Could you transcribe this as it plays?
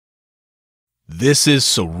This is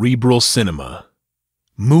Cerebral Cinema.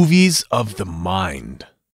 Movies of the mind.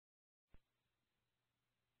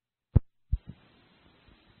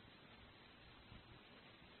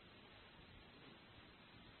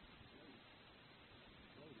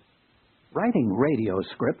 Writing radio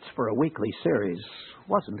scripts for a weekly series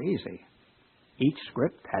wasn't easy. Each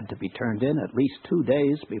script had to be turned in at least 2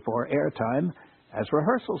 days before airtime, as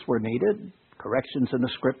rehearsals were needed, corrections in the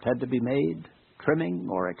script had to be made, trimming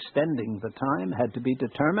or extending the time had to be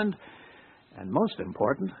determined, and most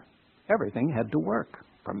important, everything had to work,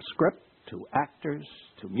 from script to actors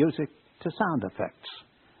to music to sound effects.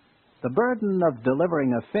 The burden of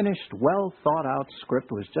delivering a finished, well-thought-out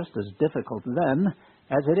script was just as difficult then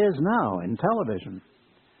as it is now in television.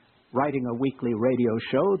 Writing a weekly radio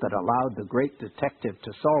show that allowed the great detective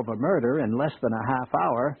to solve a murder in less than a half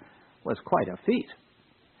hour was quite a feat.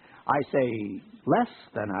 I say less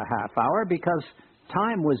than a half hour because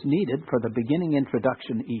time was needed for the beginning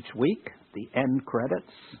introduction each week, the end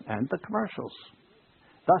credits, and the commercials.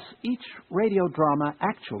 Thus, each radio drama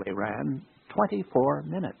actually ran 24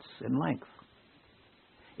 minutes in length.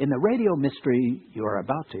 In the radio mystery you are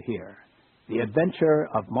about to hear, The Adventure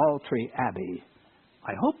of Maltree Abbey,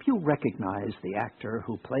 I hope you recognize the actor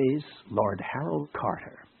who plays Lord Harold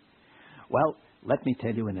Carter. Well, let me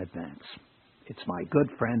tell you in advance. It's my good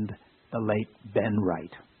friend, the late Ben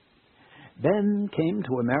Wright. Ben came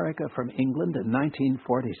to America from England in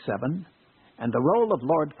 1947, and the role of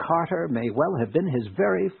Lord Carter may well have been his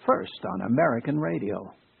very first on American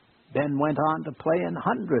radio. Ben went on to play in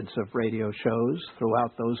hundreds of radio shows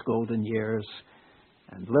throughout those golden years,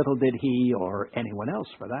 and little did he, or anyone else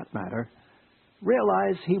for that matter,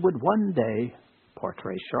 realize he would one day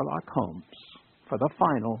portray Sherlock Holmes for the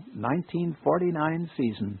final 1949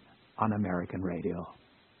 season on American radio.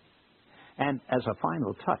 And as a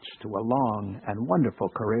final touch to a long and wonderful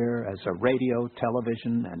career as a radio,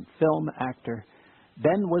 television, and film actor,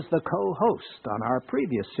 Ben was the co-host on our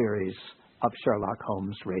previous series of Sherlock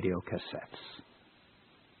Holmes radio cassettes.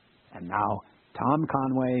 And now, Tom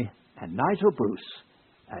Conway and Nigel Bruce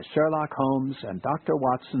as Sherlock Holmes and Dr.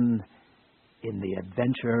 Watson in The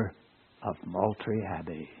Adventure of Maltree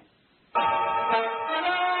Abbey.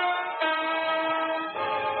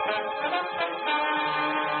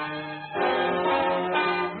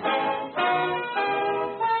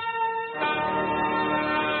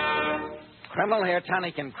 Kreml Hair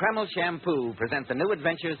Tonic and Kreml Shampoo present the new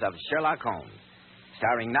adventures of Sherlock Holmes,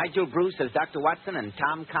 starring Nigel Bruce as Dr. Watson and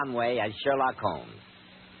Tom Conway as Sherlock Holmes.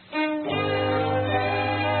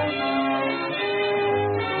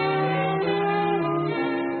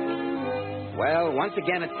 Well, once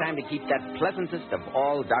again, it's time to keep that pleasantest of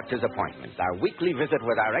all doctor's appointments, our weekly visit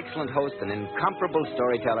with our excellent host and incomparable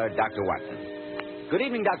storyteller, Dr. Watson. Good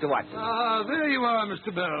evening, Dr. Watson. There you are,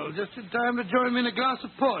 Mr. Bell. Just in time to join me in a glass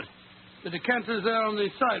of port. The decanter's there on the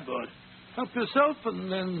sideboard. Help yourself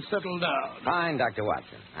and then settle down. Fine, Dr.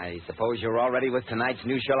 Watson. I suppose you're all ready with tonight's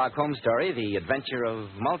new Sherlock Holmes story, The Adventure of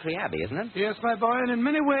Maltree Abbey, isn't it? Yes, my boy, and in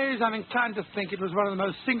many ways I'm inclined to think it was one of the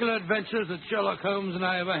most singular adventures that Sherlock Holmes and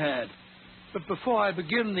I ever had. But before I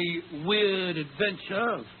begin the weird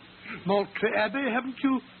adventure of Maltree Abbey, haven't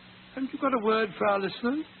you got a word for our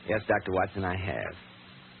listeners? Yes, Dr. Watson, I have.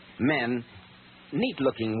 Men,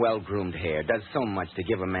 neat-looking, well-groomed hair does so much to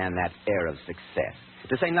give a man that air of success,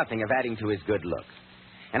 to say nothing of adding to his good looks.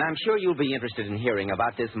 And I'm sure you'll be interested in hearing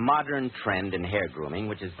about this modern trend in hair grooming,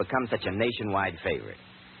 which has become such a nationwide favorite.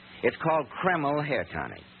 It's called Kreml Hair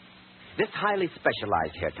Tonic. This highly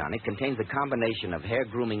specialized hair tonic contains a combination of hair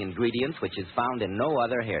grooming ingredients which is found in no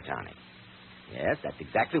other hair tonic. Yes, that's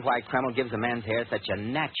exactly why Kreml gives a man's hair such a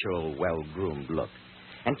natural, well-groomed look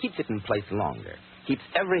and keeps it in place longer, keeps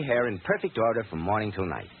every hair in perfect order from morning till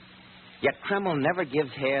night. Yet Kreml never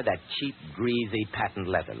gives hair that cheap, greasy, patent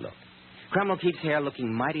leather look. Kreml keeps hair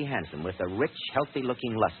looking mighty handsome with a rich,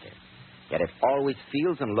 healthy-looking luster. Yet it always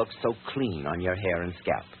feels and looks so clean on your hair and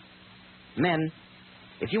scalp. Men,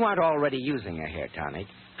 if you aren't already using a hair tonic,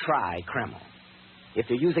 try Kreml. If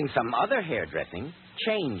you're using some other hair dressing,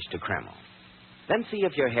 change to Kreml. Then see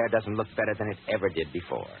if your hair doesn't look better than it ever did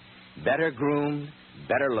before. Better groomed,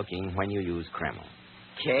 better looking when you use Kreml.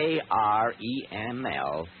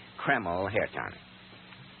 Kreml, Kreml Hair Tonic.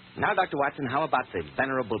 Now, Dr. Watson, how about the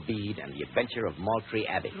Venerable Bede and the Adventure of Maltree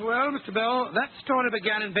Abbey? Well, Mr. Bell, that story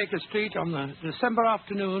began in Baker Street on the December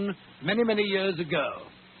afternoon many, many years ago.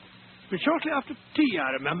 It was shortly after tea,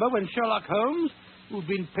 I remember, when Sherlock Holmes, who'd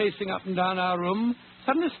been pacing up and down our room,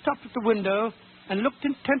 suddenly stopped at the window and looked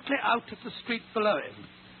intently out at the street below him.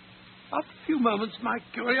 After a few moments, my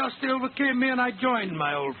curiosity overcame me, and I joined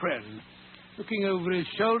my old friend. Looking over his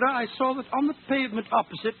shoulder, I saw that on the pavement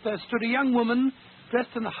opposite there stood a young woman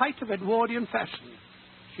dressed in the height of Edwardian fashion.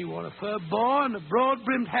 She wore a fur boa and a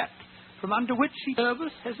broad-brimmed hat, from under which she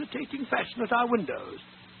nervous, hesitating fashion at our windows,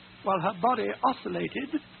 while her body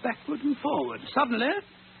oscillated backward and forward. Suddenly,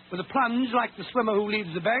 with a plunge like the swimmer who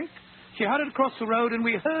leaves the bank, she hurried across the road, and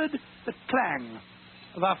we heard the clang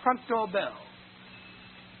of our front door bell.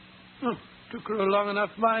 Took her a long enough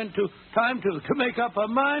time to make up her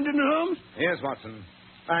mind, didn't it, Holmes? Yes, Watson.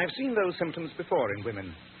 I've seen those symptoms before in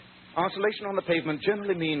women. Oscillation on the pavement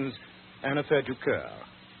generally means an affaire du coeur.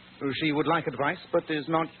 She would like advice, but is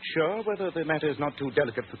not sure whether the matter is not too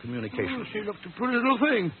delicate for communication. She looked a pretty little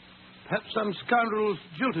thing. Perhaps some scoundrels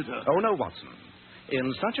jilted her. Oh, no, Watson.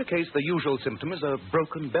 In such a case, the usual symptom is a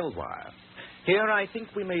broken bell wire. Here, I think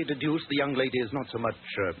we may deduce the young lady is not so much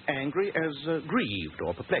angry as grieved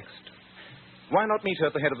or perplexed. Why not meet her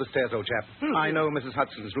at the head of the stairs, old chap? I know Mrs.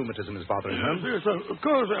 Hudson's rheumatism is bothering her. Yes, of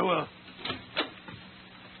course I will.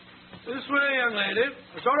 This way, young lady.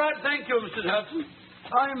 It's all right, thank you, Mr. Hudson.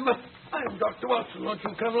 I'm Dr. Watson. Won't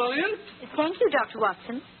you come along in? Thank you, Dr.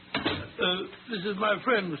 Watson. This is my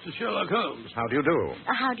friend, Mr. Sherlock Holmes. How do you do?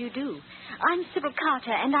 How do you do? I'm Sybil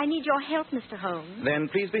Carter, and I need your help, Mr. Holmes. Then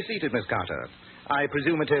please be seated, Miss Carter. I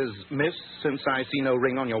presume it is Miss, since I see no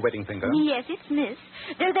ring on your wedding finger. Yes, it's Miss.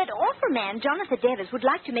 Though that awful man, Jonathan Devers, would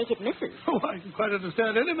like to make it Mrs. Oh, I can quite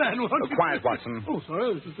understand any man wanting... Quiet, Watson. Oh,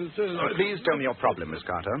 sorry. Please tell me your problem, Miss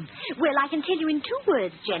Carter. Well, I can tell you in 2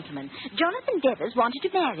 words, gentlemen. Jonathan Devers wanted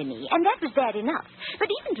to marry me, and that was bad enough.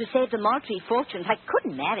 But even to save the Maltree fortunes, I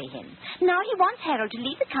couldn't marry him. Now he wants Harold to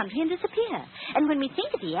leave the country and disappear. And when we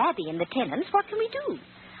think of the Abbey and the tenants, what can we do?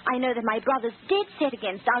 I know that my brother's dead set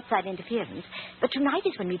against outside interference, but tonight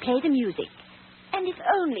is when we play the music. And if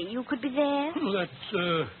only you could be there. Oh,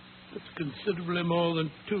 that's considerably more than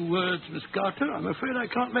 2 words, Miss Carter. I'm afraid I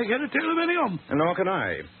can't make head or tail of any of them. Nor can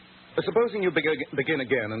I. Supposing you begin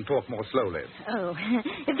again and talk more slowly. Oh,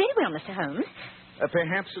 very well, Mr. Holmes.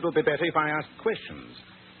 Perhaps it'll be better if I ask questions.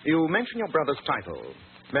 You mention your brother's title.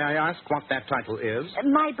 May I ask what that title is?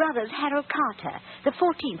 My brother's Harold Carter, the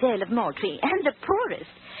 14th Earl of Maltree, and the poorest.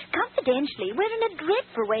 Confidentially, we're in a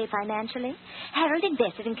dreadful way financially. Harold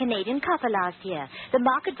invested in Canadian copper last year. The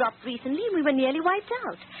market dropped recently, and we were nearly wiped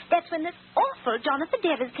out. That's when this awful Jonathan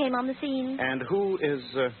Devers came on the scene. And who is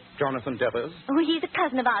Jonathan Devers? Oh, he's a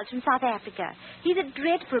cousin of ours from South Africa. He's a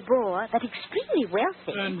dreadful bore, but extremely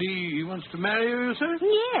wealthy. And he wants to marry you, sir?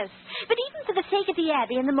 Yes, but even for the sake of the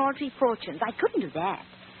Abbey and the Maltree fortunes, I couldn't do that.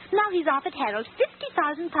 Now he's offered Harold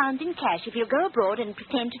 £50,000 in cash if he'll go abroad and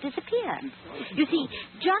pretend to disappear. You see,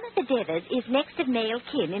 Jonathan Devers is next of male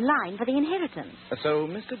kin in line for the inheritance.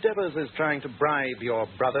 So Mr. Devers is trying to bribe your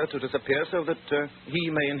brother to disappear so that he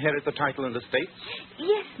may inherit the title and estates?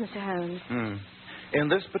 Yes, Mr. Holmes. In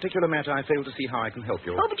this particular matter, I fail to see how I can help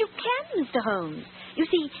you. Oh, but you can, Mr. Holmes. You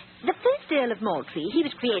see, the first Earl of Maltree, he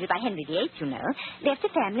was created by Henry VIII, you know, left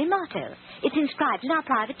a family motto. It's inscribed in our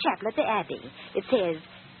private chapel at the Abbey. It says,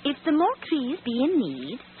 "If the Maltrees be in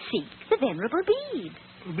need, seek the venerable Bede."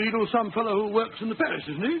 Beadle, some fellow who works in the parish,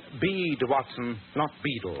 isn't he? Bede, Watson, not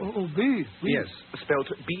Beadle. Oh, Bede. Yes, spelt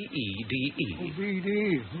B-E-D-E. Oh,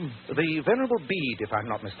 Bede. The Venerable Bede, if I'm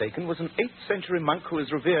not mistaken, was an 8th century monk who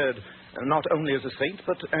is revered not only as a saint,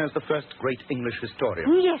 but as the first great English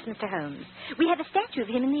historian. Yes, Mr. Holmes. We have a statue of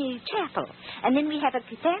him in the chapel. And then we have a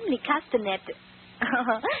family custom that...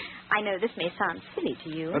 I know this may sound silly to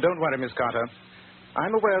you. Don't worry, Miss Carter.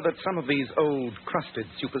 I'm aware that some of these old, crusted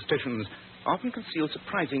superstitions often conceal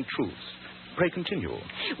surprising truths. Pray continue.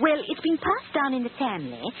 Well, it's been passed down in the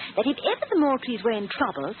family that if ever the Maltrees were in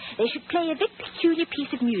trouble, they should play a very peculiar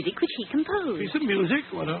piece of music which he composed. Piece of music?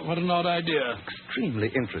 What an odd idea. Extremely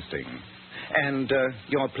interesting. And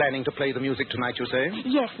you're planning to play the music tonight, you say?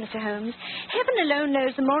 Yes, Mr. Holmes. Heaven alone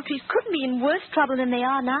knows the Maltrees couldn't be in worse trouble than they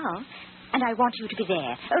are now. And I want you to be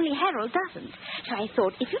there. Only Harold doesn't. So I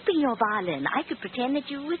thought, if you bring your violin, I could pretend that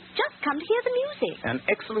you had just come to hear the music. An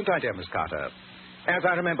excellent idea, Miss Carter. As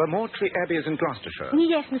I remember, Maltree Abbey is in Gloucestershire.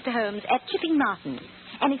 Yes, Mr. Holmes, at Chipping Martin.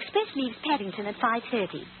 An express leaves Paddington at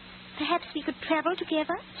 5:30. Perhaps we could travel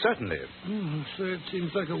together? Certainly. So it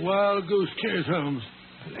seems like a wild goose chase, Holmes.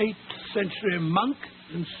 An 8th century monk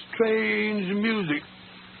and strange music.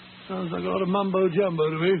 Sounds like a lot of mumbo-jumbo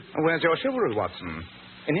to me. Where's your chivalry, Watson?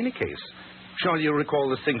 In any case, shall you recall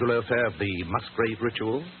the singular affair of the Musgrave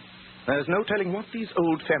ritual? There's no telling what these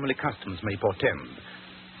old family customs may portend.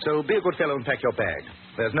 So be a good fellow and pack your bag.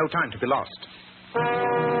 There's no time to be lost.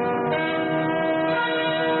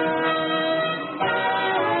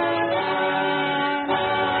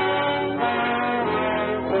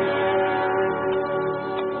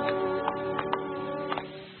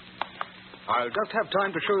 I just have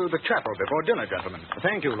time to show you the chapel before dinner, gentlemen.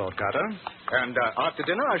 Thank you, Lord Carter. And after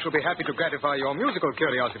dinner, I shall be happy to gratify your musical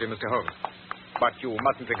curiosity, Mr. Holmes. But you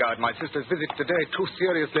mustn't regard my sister's visit today too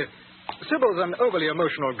seriously. Sybil's an overly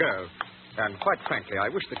emotional girl. And quite frankly, I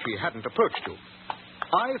wish that she hadn't approached you.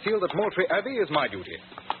 I feel that Maltree Abbey is my duty.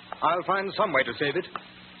 I'll find some way to save it.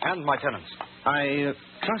 And my tenants. I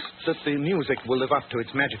trust that the music will live up to its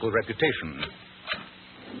magical reputation.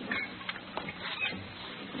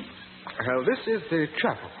 Well, this is the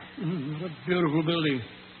chapel. What a beautiful building.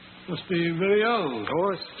 Must be very old.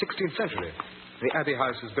 Oh, 16th century. The Abbey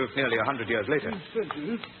house was built nearly 100 years later.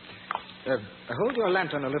 Hold your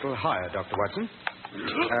lantern a little higher, Dr. Watson.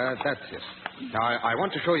 That's it. Now, I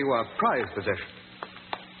want to show you a prized possession.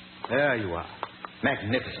 There you are.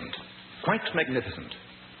 Magnificent. Quite magnificent.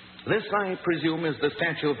 This, I presume, is the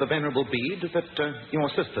statue of the Venerable Bede that your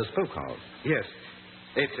sister spoke of. Yes.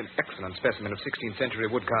 It's an excellent specimen of 16th century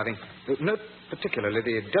wood carving. Note particularly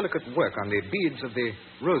the delicate work on the beads of the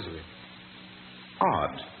rosary.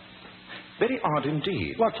 Odd. Very odd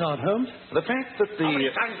indeed. What's odd, Holmes? The fact that the... How many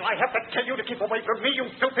times do I have to tell you to keep away from me, you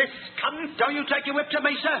filthy scum? Don't you take your whip to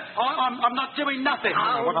me, sir. I'm not doing nothing.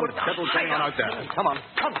 What on the devil's going on out there? Come on.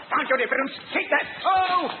 Confound your difference. Take that.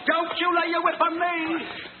 Oh, don't you lay your whip on me.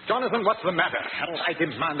 Jonathan, what's the matter? Harold, I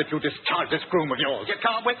demand that you discharge this groom of yours. You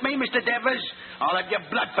can't whip me, Mr. Devers. I'll have your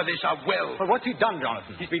blood for this, I will. Well, what's he done,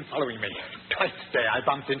 Jonathan? He's been following me. Twice today I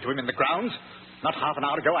bumped into him in the grounds. Not half an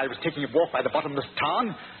hour ago, I was taking a walk by the bottomless tarn,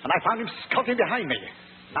 and I found him skulking behind me.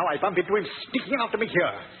 Now I bump into him sneaking after me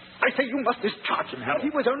here. I say you must discharge him, Harold. He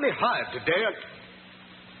was only hired today.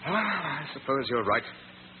 I suppose you're right.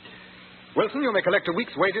 Wilson, you may collect a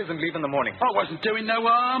week's wages and leave in the morning. I wasn't doing no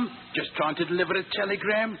harm. Just trying to deliver a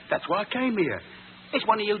telegram. That's why I came here. It's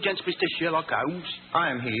one of you gents, Mr. Sherlock Holmes. I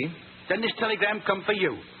am he. Then this telegram come for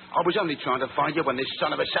you. I was only trying to find you when this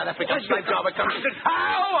son of a South African slave driver comes in.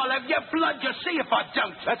 Oh, I'll have your blood. You see if I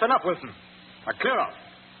don't. That's enough, Wilson. Now, clear out.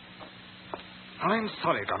 I'm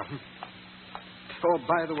sorry, Jonathan. Oh,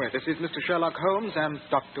 by the way, this is Mr. Sherlock Holmes and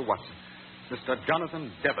Dr. Watson. Mr.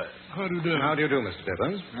 Jonathan Devers. How do you do? How do you do, Mr.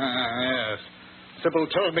 Devers? Yes. Sybil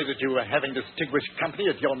told me that you were having distinguished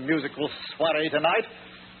company at your musical soiree tonight.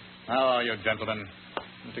 How are you, gentlemen?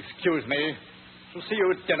 Excuse me. We'll see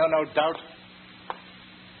you at dinner, no doubt.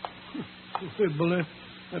 Say, Bully,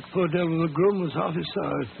 that poor devil of a groom was half his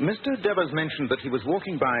size. Mr. Devers mentioned that he was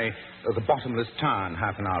walking by the bottomless tarn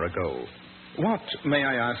half an hour ago. What, may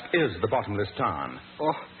I ask, is the bottomless tarn?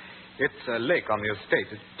 Oh, it's a lake on the estate.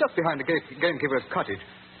 It's just behind the gamekeeper's cottage.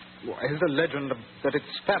 There's a legend that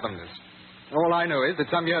it's fathomless. All I know is that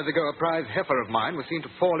some years ago a prize heifer of mine was seen to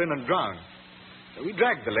fall in and drown. We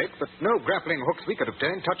dragged the lake, but no grappling hooks we could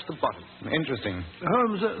obtain touched the bottom. Interesting.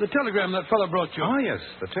 Holmes, the telegram that fellow brought you. Oh, yes,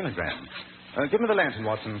 the telegram. Give me the lantern,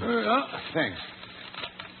 Watson. Thanks.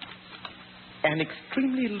 An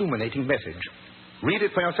extremely illuminating message. Read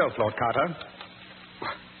it for yourself, Lord Carter.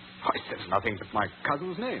 Why, it says nothing but my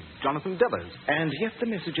cousin's name, Jonathan Devers. And yet the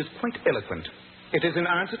message is quite eloquent. It is in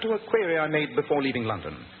answer to a query I made before leaving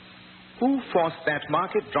London. Who forced that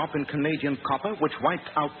market drop in Canadian copper which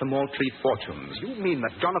wiped out the Maltree fortunes? You mean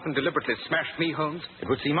that Jonathan deliberately smashed me, Holmes? It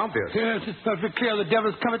would seem obvious. Yes, it's perfectly clear the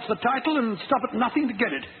Devers covets the title and stop at nothing to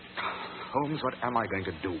get it. Holmes, what am I going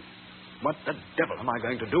to do? What the devil am I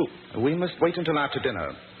going to do? We must wait until after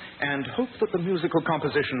dinner and hope that the musical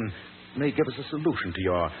composition may give us a solution to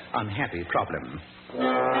your unhappy problem.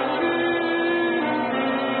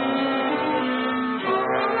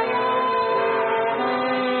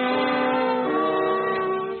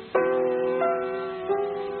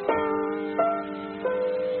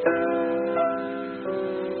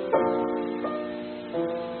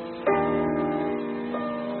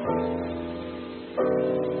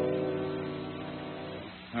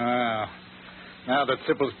 Now that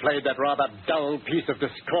Sybil's played that rather dull piece of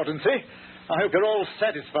discordancy, I hope you're all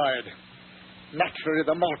satisfied. Naturally,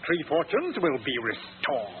 the Maltree fortunes will be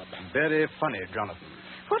restored. Very funny, Jonathan.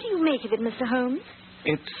 What do you make of it, Mr. Holmes?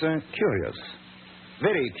 It's curious.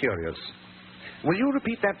 Very curious. Will you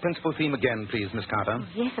repeat that principal theme again, please, Miss Carter?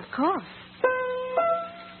 Yes, of course.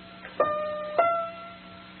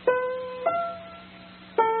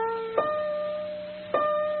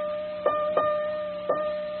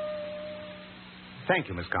 Thank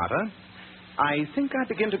you, Miss Carter. I think I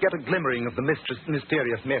begin to get a glimmering of the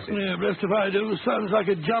mysterious message. Yeah, best if I do. Sounds like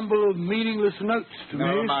a jumble of meaningless notes to me.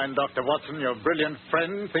 Never mind, Dr. Watson. Your brilliant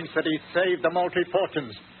friend thinks that he saved the Maltree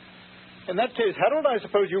fortunes. In that case, Harold, I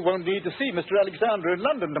suppose you won't need to see Mr. Alexander in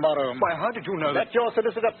London tomorrow. Why, how did you know that? Your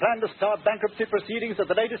solicitor planned to start bankruptcy proceedings at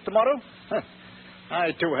the latest tomorrow?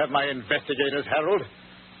 I, too, have my investigators, Harold.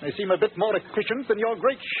 They seem a bit more efficient than your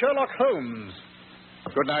great Sherlock Holmes.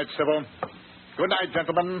 Good night, Sybil. Good night,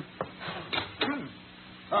 gentlemen.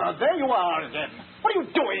 There you are again. What are you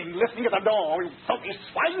doing, listening at the door, you filthy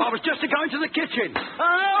swine? I was just going to the kitchen.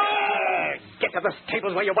 Get to the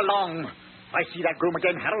stables where you belong. If I see that groom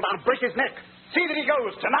again, Harold, I'll break his neck. See that he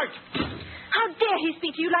goes tonight. How dare he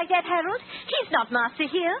speak to you like that, Harold? He's not master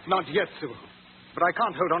here. Not yet, Sybil. But I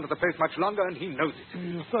can't hold on to the place much longer, and he knows it.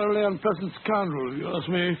 He's a thoroughly unpleasant scoundrel, if you ask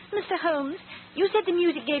me. Mr. Holmes, you said the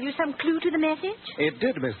music gave you some clue to the message? It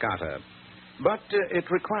did, Miss Carter. But it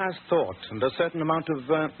requires thought and a certain amount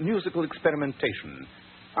of musical experimentation.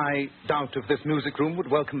 I doubt if this music room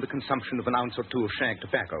would welcome the consumption of an ounce or two of shag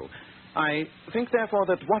tobacco. I think, therefore,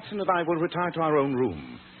 that Watson and I will retire to our own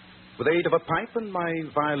room. With the aid of a pipe and my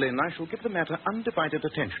violin, I shall give the matter undivided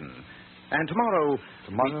attention. And tomorrow...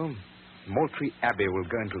 Tomorrow, Maltree Abbey will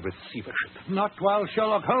go into receivership. Not while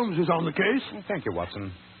Sherlock Holmes is on the case. Thank you,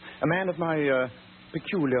 Watson. A man of my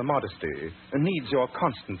peculiar modesty needs your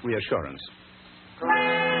constant reassurance.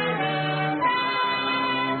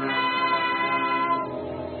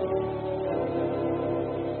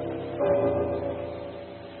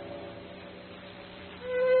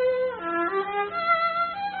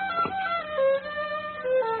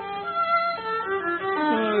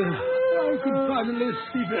 I could finally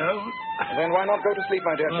sleep at home. Then why not go to sleep,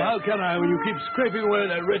 my dear Well, chap? how can I when you keep scraping away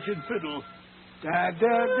that wretched fiddle?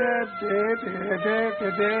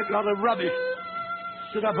 Lot of rubbish.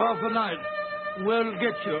 Sit up half the night. Where'll it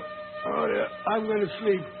get you? Oh, dear. I'm going to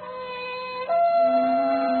sleep.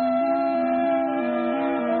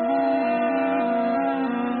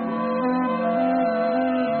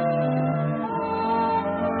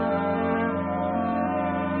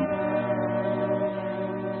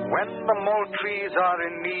 When the Maltrees are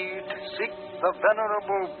in need, seek the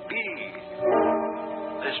venerable bee.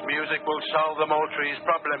 This music will solve the Maltrees'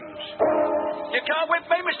 problems. You can't whip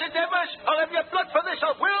me, Mr. Devers. I'll have your blood for this,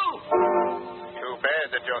 I will. Too bad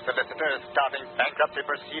that your solicitor is starting bankruptcy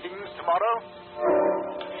proceedings tomorrow.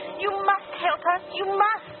 You must help us. You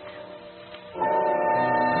must.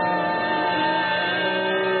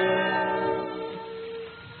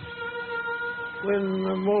 When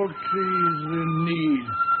the Maltrees are in need,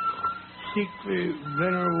 seek the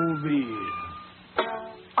venerable bees.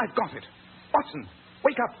 I've got it. Watson,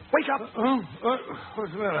 wake up. Wake up.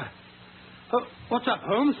 What's the matter? What's up,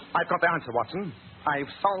 Holmes? I've got the answer, Watson. I've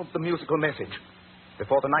solved the musical message.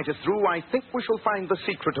 Before the night is through, I think we shall find the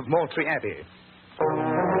secret of Maltree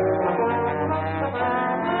Abbey.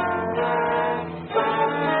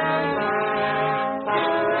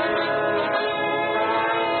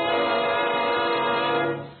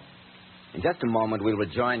 In just a moment, we'll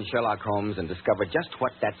rejoin Sherlock Holmes and discover just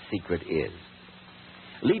what that secret is.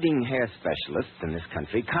 Leading hair specialists in this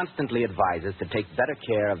country constantly advise us to take better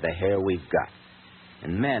care of the hair we've got.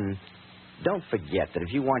 And men, don't forget that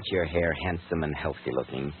if you want your hair handsome and healthy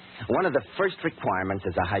looking, one of the first requirements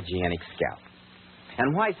is a hygienic scalp.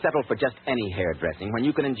 And why settle for just any hairdressing when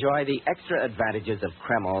you can enjoy the extra advantages of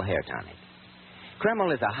Kreml Hair Tonic?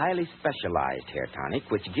 Kreml is a highly specialized hair tonic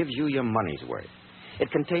which gives you your money's worth. It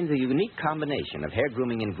contains a unique combination of hair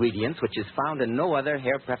grooming ingredients which is found in no other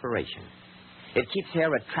hair preparation. It keeps hair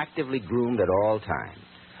attractively groomed at all times,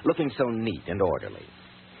 looking so neat and orderly.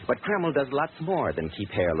 But Kreml does lots more than keep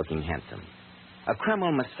hair looking handsome. A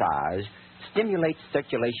Kreml massage stimulates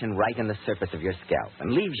circulation right in the surface of your scalp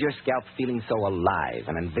and leaves your scalp feeling so alive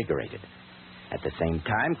and invigorated. At the same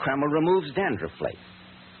time, Kreml removes dandruff flakes.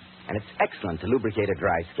 And it's excellent to lubricate a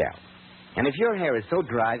dry scalp. And if your hair is so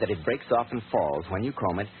dry that it breaks off and falls when you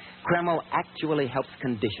comb it, Kreml actually helps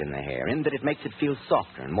condition the hair in that it makes it feel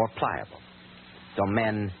softer and more pliable. So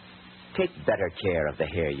men, take better care of the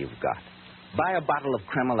hair you've got. Buy a bottle of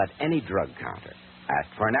Kreml at any drug counter.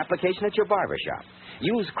 Ask for an application at your barber shop.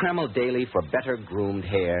 Use Kreml daily for better groomed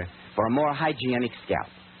hair, for a more hygienic scalp.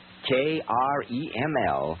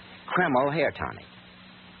 Kreml, Kreml Hair Tonic.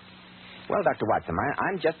 Well, Dr. Watson,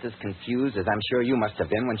 I'm just as confused as I'm sure you must have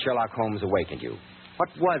been when Sherlock Holmes awakened you. What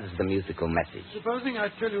was the musical message? Supposing I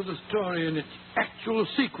tell you the story in its actual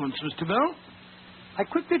sequence, Mr. Bell. I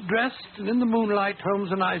quickly dressed, and in the moonlight, Holmes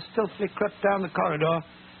and I stealthily crept down the corridor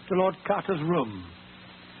to Lord Carter's room.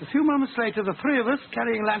 A few moments later, the three of us,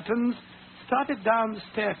 carrying lanterns, started down the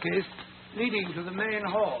staircase leading to the main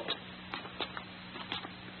hall.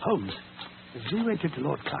 Holmes, as you went into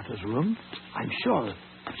Lord Carter's room, I'm sure,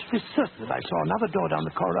 absolutely certain that I saw another door down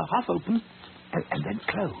the corridor half open and then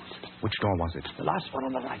closed. Which door was it? The last one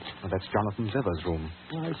on the right. Well, that's Jonathan Dever's room.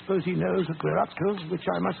 Well, I suppose he knows what we're up to, which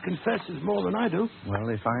I must confess is more than I do. Well,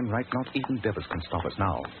 if I'm right, not even Devers can stop us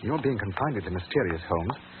now. You're being confoundedly mysterious,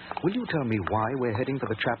 Holmes. Will you tell me why we're heading for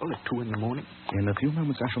the chapel at 2 in the morning? In a few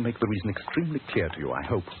moments, I shall make the reason extremely clear to you, I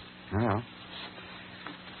hope. Yeah.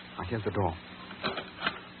 Here's the door.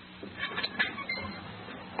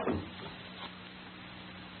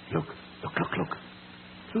 Look.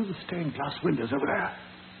 Through the stained glass windows over there.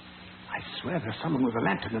 I swear there's someone with a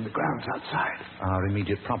lantern in the grounds outside. Our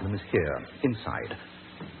immediate problem is here, inside.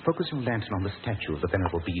 Focus your lantern on the statue of the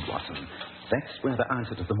Venerable Bede, Watson. That's where the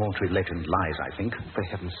answer to the Maltree legend lies, I think. For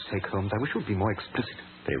heaven's sake, Holmes, I wish you'd be more explicit.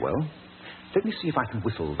 Very well. Let me see if I can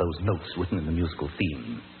whistle those notes written in the musical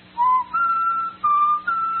theme.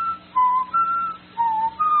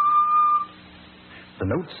 The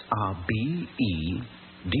notes are B, E,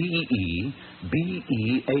 D, E, B,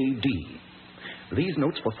 E, A, D. These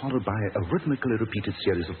notes were followed by a rhythmically repeated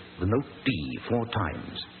series of the note D 4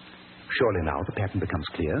 times. Surely now the pattern becomes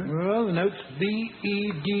clear. Well, the notes B,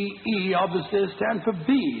 E, D, E obviously stand for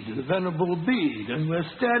Bede, the Venerable Bede, and we're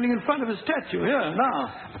standing in front of a statue here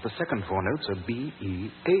now. But the second 4 notes are B,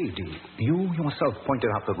 E, A, D. You yourself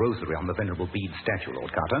pointed out the rosary on the Venerable Bede statue,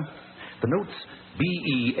 Lord Carter. The notes B,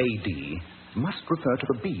 E, A, D must refer to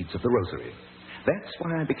the beads of the rosary. That's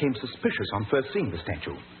why I became suspicious on first seeing the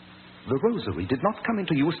statue. The rosary did not come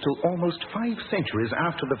into use till almost 5 centuries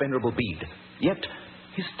after the Venerable Bede. Yet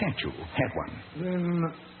his statue had one. Then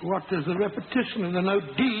what does the repetition of the note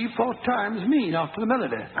D 4 times mean after the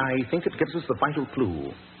melody? I think it gives us the vital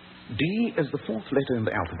clue. D is the 4th letter in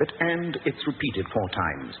the alphabet, and it's repeated 4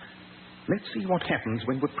 times. Let's see what happens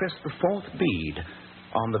when we press the 4th bead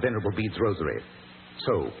on the Venerable Bede's rosary.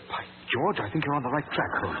 So, by George, I think you're on the right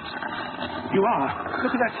track, Holmes. You are.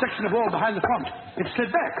 Look at that section of wall behind the font. It's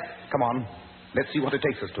slid back. Come on. Let's see what it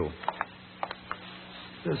takes us to.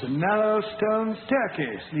 There's a narrow stone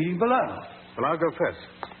staircase leading below. Well, I'll go first.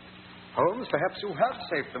 Holmes, perhaps you have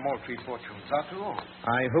saved the Maltree fortunes after all.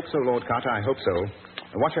 I hope so, Lord Carter. I hope so.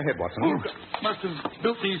 Watch your head, Watson. Oh, must have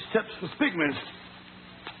built these steps for pygmies.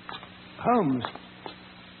 Holmes,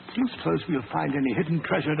 do you suppose we'll find any hidden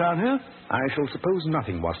treasure down here? I shall suppose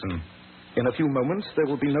nothing, Watson. In a few moments, there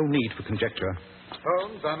will be no need for conjecture.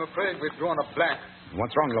 Holmes, I'm afraid we've drawn a blank.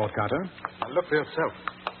 What's wrong, Lord Carter? Now look for yourself.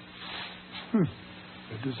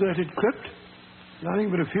 A deserted crypt.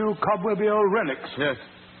 Nothing but a few cobwebby old relics. Yes.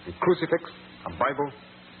 A crucifix, a Bible,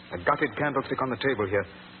 a gutted candlestick on the table here.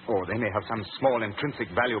 Oh, they may have some small intrinsic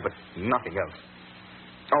value, but nothing else.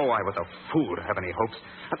 Oh, I was a fool to have any hopes.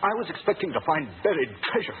 And I was expecting to find buried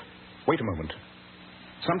treasure. Wait a moment.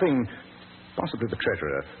 Something, possibly the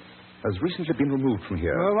treasure, has recently been removed from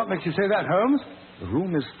here. Well, what makes you say that, Holmes? The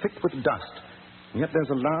room is thick with dust, and yet there's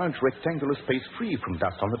a large rectangular space free from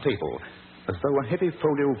dust on the table, as though a heavy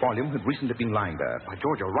folio volume had recently been lying there. By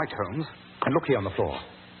George, you're right, Holmes. And look here on the floor.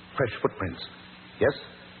 Fresh footprints. Yes,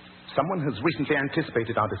 someone has recently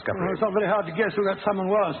anticipated our discovery. Well, it's not very hard to guess who that someone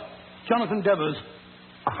was. Jonathan Devers.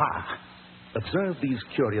 Aha! Observe these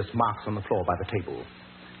curious marks on the floor by the table.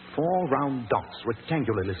 4 round dots,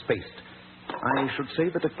 rectangularly spaced. I should say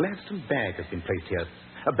that a Gladstone bag has been placed here.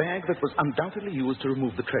 A bag that was undoubtedly used to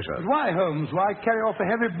remove the treasure. But why, Holmes? Why carry off a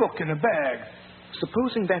heavy book in a bag?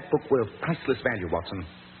 Supposing that book were of priceless value, Watson.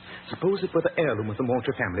 Suppose it were the heirloom of the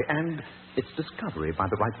Maltree family, and its discovery by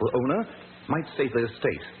the rightful owner might save the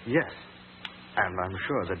estate. Yes. And I'm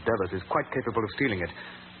sure that Devers is quite capable of stealing it.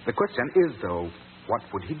 The question is, though, what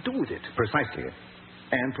would he do with it? Precisely.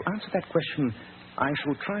 And to answer that question, I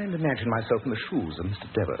shall try and imagine myself in the shoes of Mr.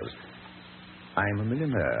 Devers. I am a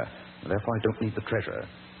millionaire, therefore I don't need the treasure.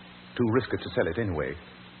 Too risky to sell it anyway.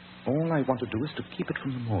 All I want to do is to keep it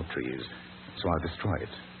from the Maltrees, so I'll destroy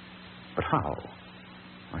it. But how?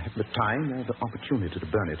 I haven't the time or the opportunity to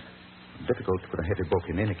burn it. Difficult with a heavy book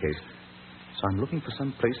in any case. So I'm looking for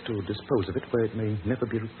some place to dispose of it where it may never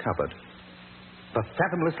be recovered. The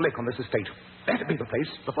fathomless lake on this estate. That'd be the place.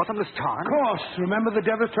 The bottomless tarn? Of course. Remember the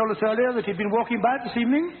Devers told us earlier that he'd been walking by it this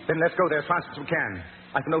evening? Then let's go there as fast as we can.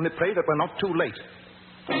 I can only pray that we're not too late.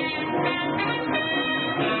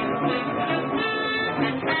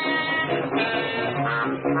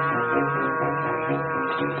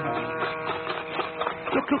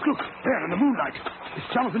 Look. There, in the moonlight. It's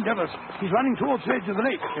Jonathan Devers. He's running towards the edge of the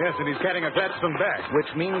lake. Yes, and he's carrying a Gladstone bag. Which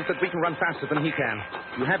means that we can run faster than he can.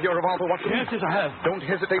 You have your revolver, Watson? Yes, I have. Don't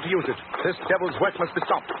hesitate to use it. This devil's work must be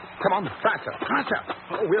stopped. Come on, faster.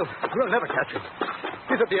 Oh, we'll never catch him.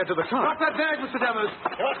 He's at the edge of the tunnel. Drop that bag, Mr. Devers.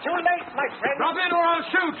 You're too late, my friend. Drop it or I'll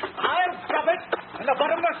shoot. I'll drop it in the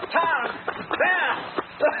bottomless tarn. There.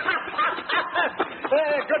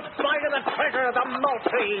 Goodbye to the treasure,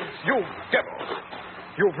 please. You devil!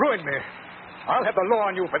 You've ruined me. I'll have the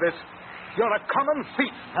law on you for this. You're a common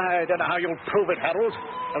thief. I don't know how you'll prove it, Harold.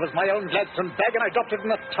 It was my own Gladstone bag, and I dropped it in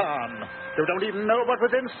the tarn. You don't even know what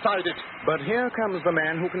was inside it. But here comes the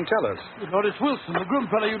man who can tell us. Lord, it's Wilson, the groom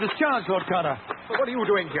fellow you discharged, Lord Carter. What are you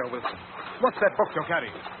doing here, Wilson? What's that book you're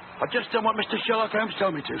carrying? I've just done what Mr. Sherlock Holmes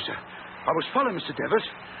told me to, sir. I was following Mr. Devers.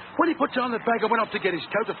 When he put down the bag and went off to get his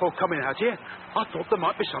coat before coming out here, I thought there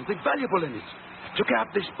might be something valuable in it. I took out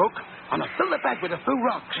this book, and I filled the bag with a few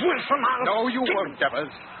rocks. Wilson, No, you won't,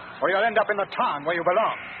 Devers. Or you'll end up in the tarn where you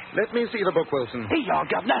belong. Let me see the book, Wilson. Here you are,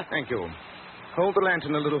 Governor. Thank you. Hold the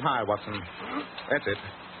lantern a little higher, Watson. That's it.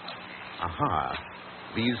 Aha.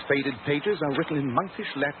 These faded pages are written in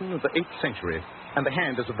monkish Latin of the 8th century, and the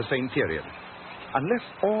hand is of the same period. Unless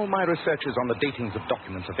all my researches on the datings of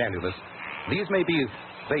documents are valueless, these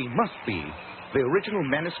they must be, the original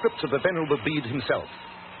manuscripts of the Venerable Bede himself.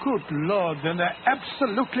 Good Lord, then they're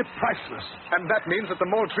absolutely priceless. And that means that the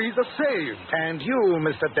Maltrees are saved. And you,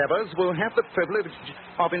 Mr. Devers, will have the privilege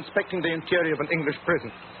of inspecting the interior of an English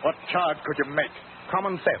prison. what charge could you make?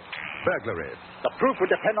 Common theft, burglary. The proof would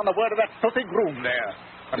depend on the word of that filthy groom there.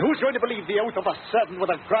 And who's going to believe the oath of a servant with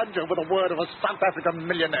a grudge over the word of a South African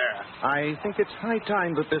millionaire? I think it's high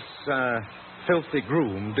time that this filthy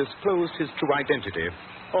groom disclosed his true identity.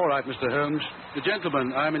 All right, Mr. Holmes. The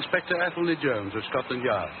gentleman, I'm Inspector Athelney Jones of Scotland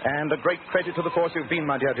Yard. And a great credit to the force you've been,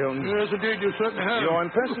 my dear Jones. Yes, indeed, you certainly have. Your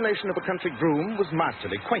impersonation of a country groom was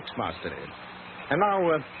masterly, quite masterly. And now,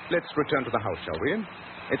 let's return to the house, shall we?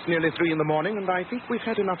 It's nearly 3 in the morning, and I think we've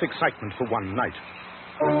had enough excitement for one night.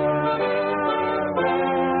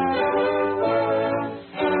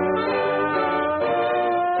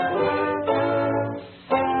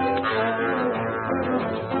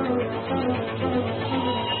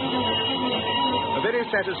 A very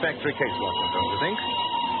satisfactory case, Watson, don't you think?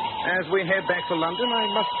 As we head back to London, I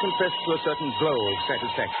must confess to a certain glow of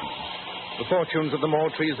satisfaction. The fortunes of the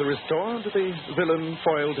Maltrees are restored, the villain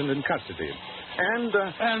foiled and in custody.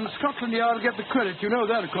 And Scotland Yard get the credit. You know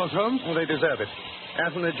that, of course, Holmes. Well, they deserve it.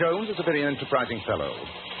 Athelney Jones is a very enterprising fellow.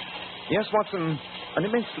 Yes, Watson, an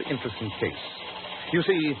immensely interesting case. You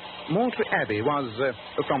see, Maltree Abbey was,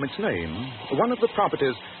 from its name, one of the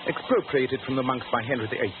properties expropriated from the monks by Henry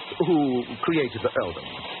VIII, who created the earldom.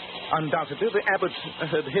 Undoubtedly, the abbot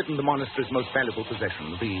had hidden the monastery's most valuable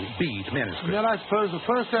possession, the Bede manuscript. And then I suppose the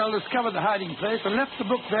first earl discovered the hiding place and left the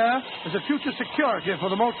book there as a future security for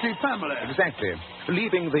the Maltree family. Exactly,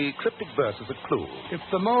 leaving the cryptic verse as a clue. If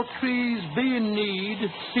the Maltrees be in need,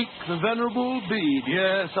 seek the Venerable Bede.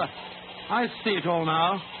 Yes, I see it all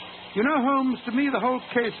now. You know, Holmes, to me the whole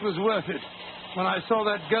case was worth it when I saw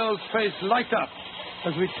that girl's face light up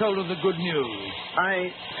as we told her the good news. I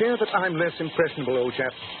fear that I'm less impressionable, old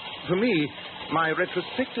chap. For me, my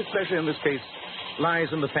retrospective pleasure in this case lies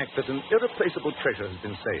in the fact that an irreplaceable treasure has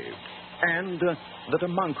been saved, and that a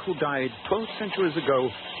monk who died 12 centuries ago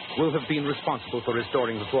will have been responsible for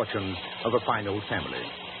restoring the fortunes of a fine old family.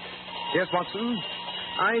 Yes, Watson,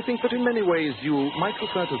 I think that in many ways you might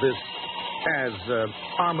refer to this as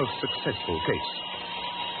arm of successful case.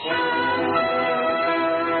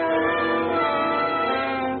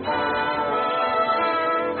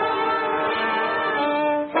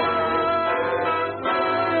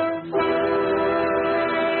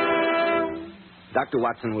 Dr.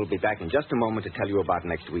 Watson will be back in just a moment to tell you about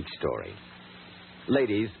next week's story.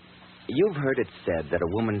 Ladies, you've heard it said that a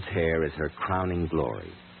woman's hair is her crowning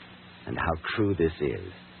glory. And how true this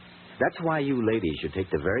is. That's why you ladies should take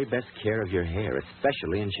the very best care of your hair,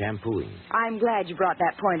 especially in shampooing. I'm glad you brought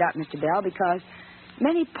that point up, Mr. Bell, because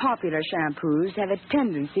many popular shampoos have a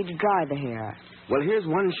tendency to dry the hair. Well, here's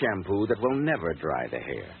one shampoo that will never dry the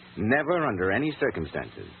hair. Never under any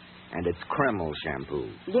circumstances. And it's Kreml shampoo.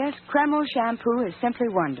 Yes, Kreml shampoo is simply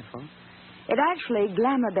wonderful. It actually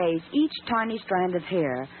glamour bathes each tiny strand of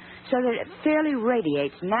hair so that it fairly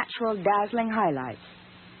radiates natural, dazzling highlights.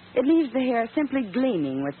 It leaves the hair simply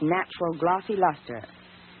gleaming with natural, glossy luster.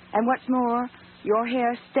 And what's more, your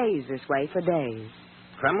hair stays this way for days.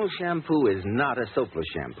 Kreml shampoo is not a soapless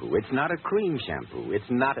shampoo. It's not a cream shampoo. It's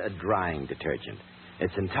not a drying detergent.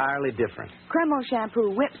 It's entirely different. Kreml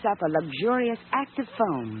shampoo whips up a luxurious, active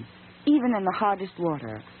foam, even in the hardest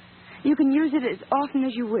water. You can use it as often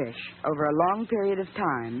as you wish over a long period of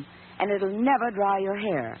time, and it'll never dry your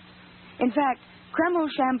hair. In fact, Kreml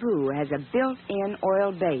shampoo has a built-in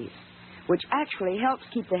oil base, which actually helps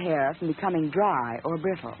keep the hair from becoming dry or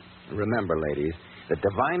brittle. Remember, ladies, that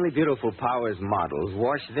Divinely Beautiful Powers models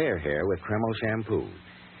wash their hair with Kreml shampoo.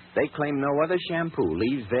 They claim no other shampoo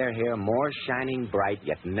leaves their hair more shining bright,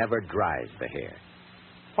 yet never dries the hair.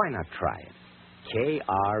 Why not try it?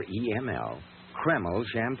 Kreml, Kreml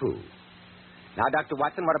shampoo. Now, Dr.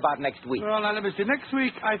 Watson, what about next week? Well, now, let me see. Next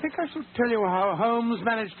week, I think I shall tell you how Holmes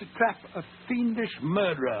managed to trap a fiendish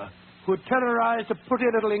murderer who had terrorized a pretty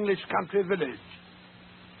little English country village.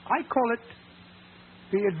 I call it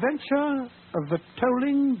The Adventure of the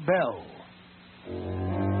Tolling Bell.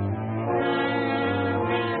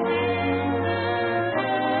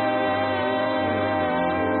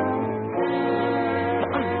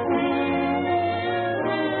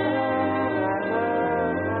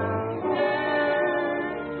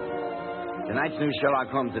 Tonight's new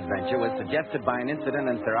Sherlock Holmes adventure was suggested by an incident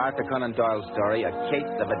in Sir Arthur Conan Doyle's story, A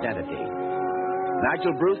Case of Identity.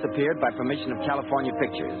 Nigel Bruce appeared by permission of California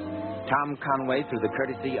Pictures. Tom Conway through the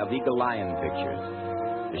courtesy of Eagle Lion Pictures.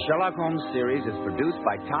 The Sherlock Holmes series is produced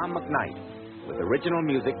by Tom McKnight, with original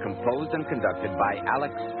music composed and conducted by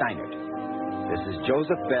Alex Steinert. This is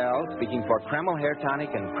Joseph Bell speaking for Kreml Hair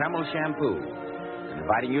Tonic and Kreml Shampoo, and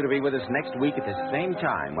inviting you to be with us next week at the same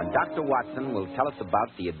time when Dr. Watson will tell us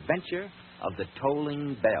about the adventure of the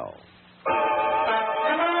tolling bell.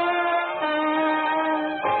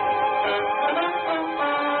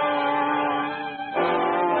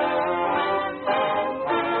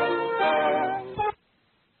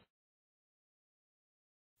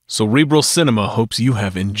 Cerebral Cinema hopes you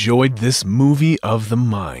have enjoyed this movie of the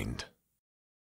mind.